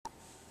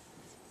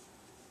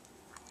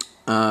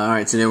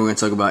Alright, today we're going to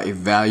talk about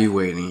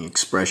evaluating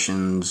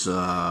expressions,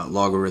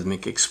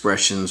 logarithmic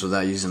expressions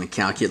without using a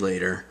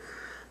calculator.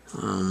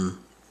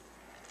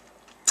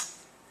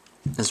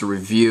 As a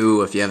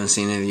review, if you haven't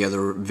seen any of the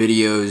other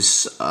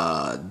videos,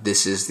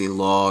 this is the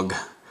log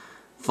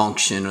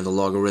function or the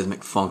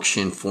logarithmic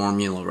function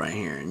formula right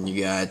here. And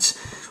you got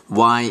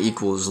y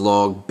equals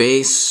log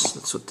base,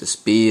 that's what this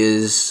b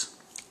is,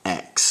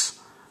 x.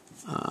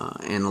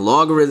 And a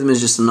logarithm is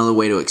just another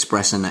way to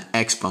express an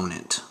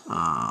exponent.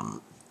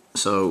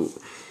 So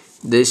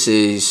this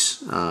is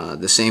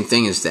the same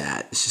thing as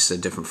that, it's just a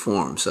different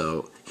form.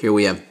 So here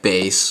we have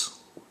base,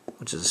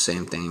 which is the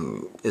same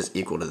thing, is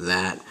equal to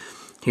that.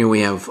 Here we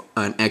have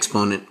an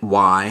exponent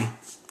y,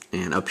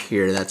 and up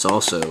here that's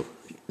also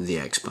the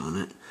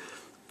exponent,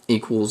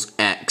 equals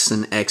x,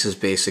 and x is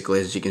basically,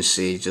 as you can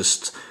see,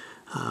 just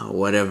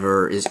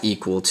whatever is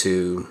equal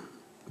to,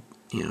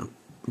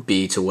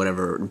 b to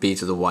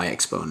the y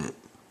exponent.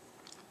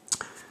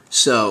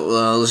 So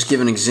let's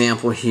give an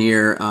example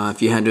here.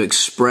 If you had to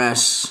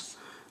express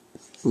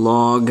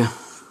log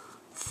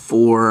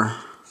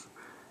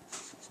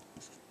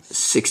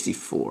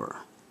 464,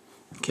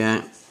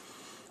 okay,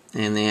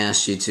 and they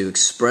asked you to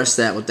express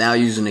that without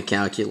using a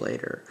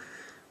calculator.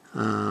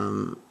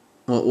 Well,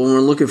 when we're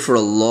looking for a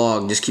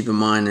log, just keep in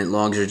mind that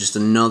logs are just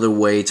another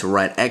way to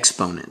write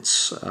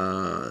exponents.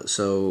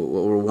 So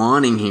what we're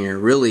wanting here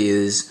really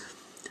is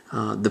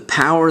the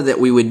power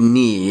that we would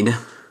need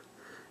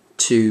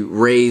to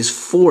raise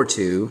 4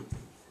 to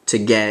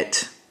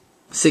get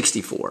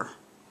 64.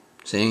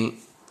 See?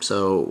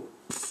 So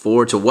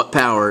 4 to what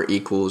power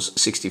equals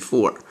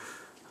 64?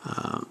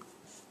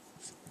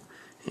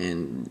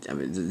 And I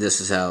mean, this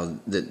is how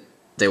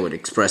they would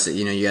express it.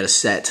 You got to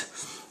set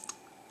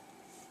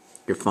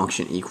your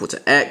function equal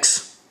to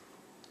x.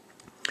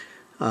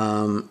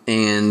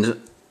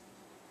 And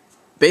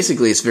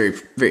basically it's very,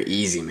 very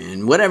easy,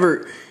 man.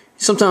 Whatever,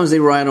 sometimes they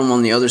write them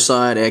on the other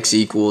side, x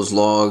equals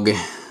log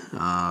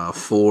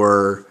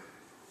 4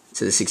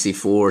 to the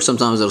 64.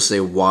 Sometimes they'll say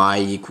y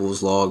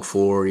equals log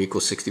 4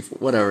 equals 64,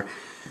 whatever.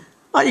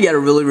 All you got to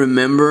really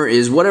remember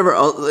is whatever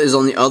is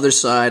on the other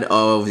side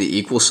of the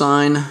equal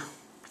sign,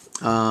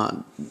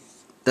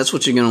 that's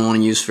what you're going to want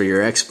to use for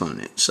your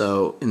exponent.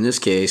 So in this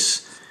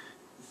case,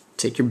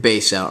 take your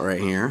base out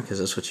right here, because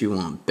that's what you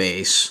want,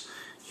 base.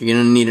 You're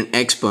going to need an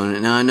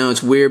exponent. Now I know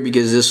it's weird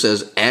because this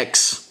says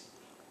x,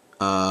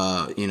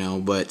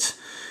 but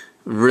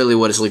really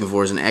what it's looking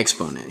for is an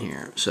exponent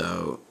here.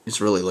 So it's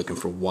really looking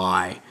for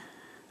y.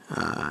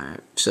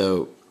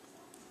 So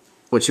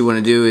what you want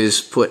to do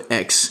is put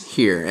x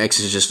here.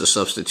 X is just a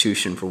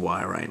substitution for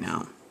y right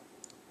now.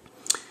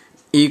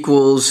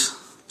 Equals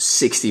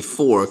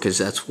 64, because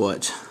that's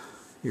what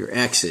your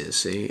x is.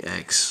 See,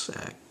 x,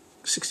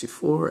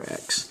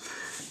 64x.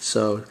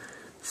 So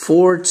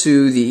 4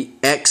 to the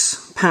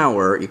x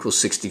power equals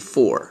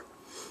 64.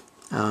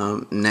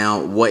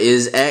 Now what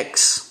is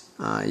x?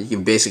 You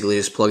can basically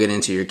just plug it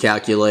into your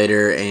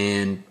calculator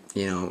and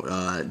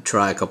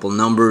try a couple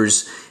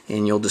numbers,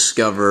 and you'll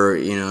discover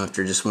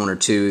after just one or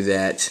two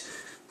that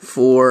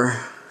 4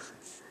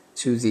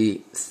 to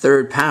the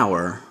third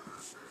power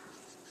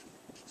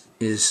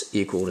is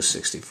equal to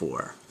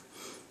 64.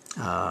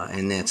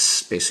 And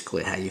that's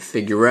basically how you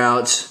figure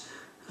out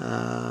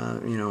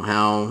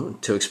how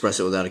to express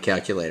it without a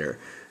calculator.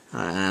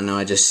 I know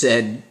I just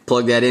said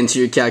plug that into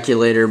your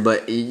calculator,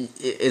 but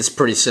it's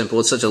pretty simple.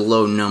 It's such a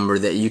low number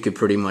that you could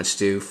pretty much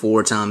do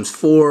 4 times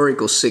 4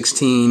 equals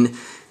 16.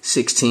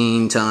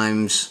 16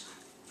 times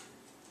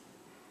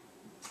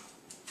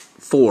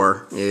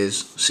 4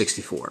 is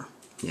 64.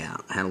 Yeah,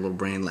 I had a little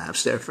brain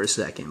lapse there for a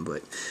second,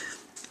 but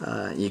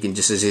you can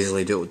just as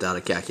easily do it without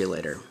a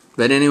calculator.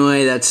 But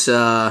anyway, that's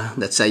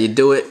how you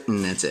do it,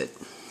 and that's it.